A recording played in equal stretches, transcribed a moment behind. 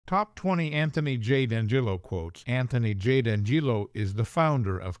Top 20 Anthony J. Angelo quotes. Anthony J. Angelo is the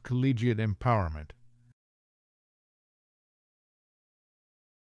founder of Collegiate EmPowerment.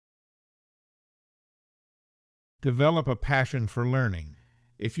 Develop a passion for learning.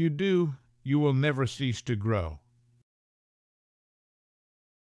 If you do, you will never cease to grow.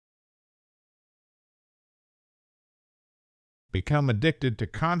 Become addicted to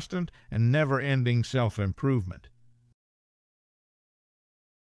constant and never-ending self-improvement.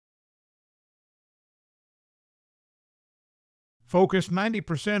 Focus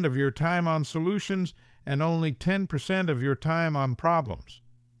 90% of your time on solutions and only 10% of your time on problems.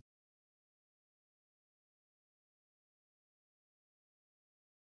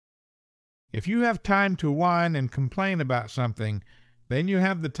 If you have time to whine and complain about something, then you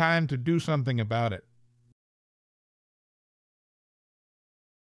have the time to do something about it.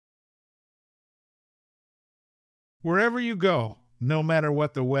 Wherever you go, no matter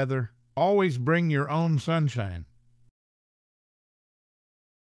what the weather, always bring your own sunshine.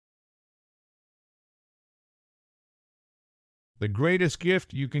 The greatest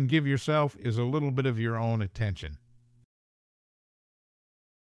gift you can give yourself is a little bit of your own attention.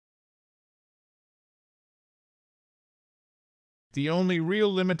 The only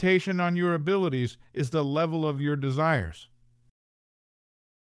real limitation on your abilities is the level of your desires.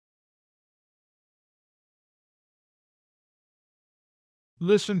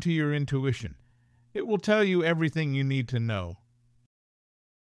 Listen to your intuition. It will tell you everything you need to know.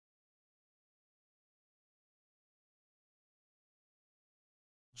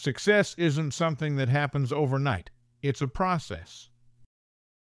 Success isn't something that happens overnight. It's a process.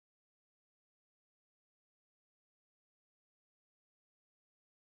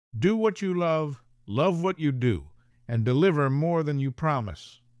 Do what you love what you do, and deliver more than you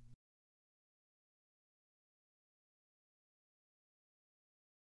promise.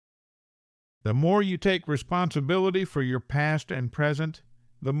 The more you take responsibility for your past and present,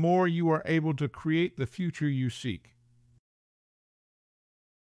 the more you are able to create the future you seek.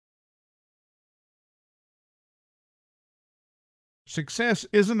 Success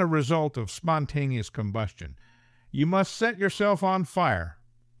isn't a result of spontaneous combustion. You must set yourself on fire.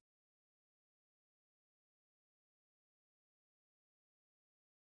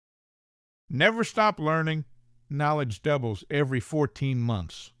 Never stop learning. Knowledge doubles every 14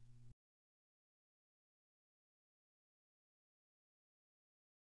 months.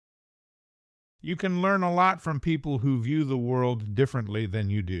 You can learn a lot from people who view the world differently than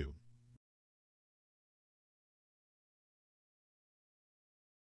you do.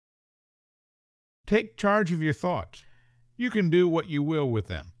 Take charge of your thoughts. You can do what you will with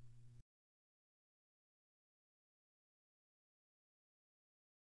them.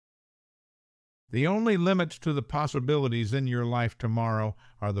 The only limits to the possibilities in your life tomorrow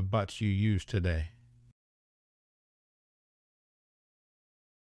are the buts you use today.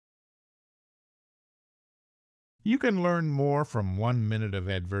 You can learn more from 1 minute of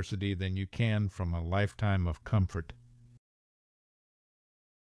adversity than you can from a lifetime of comfort.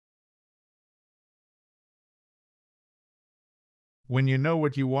 When you know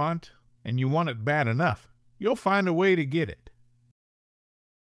what you want, and you want it bad enough, you'll find a way to get it.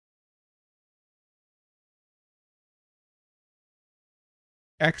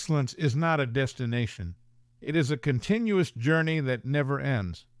 Excellence is not a destination. It is a continuous journey that never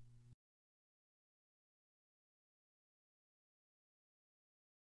ends.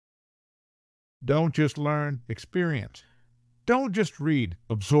 Don't just learn, experience. Don't just read,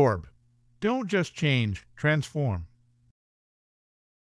 absorb. Don't just change, transform.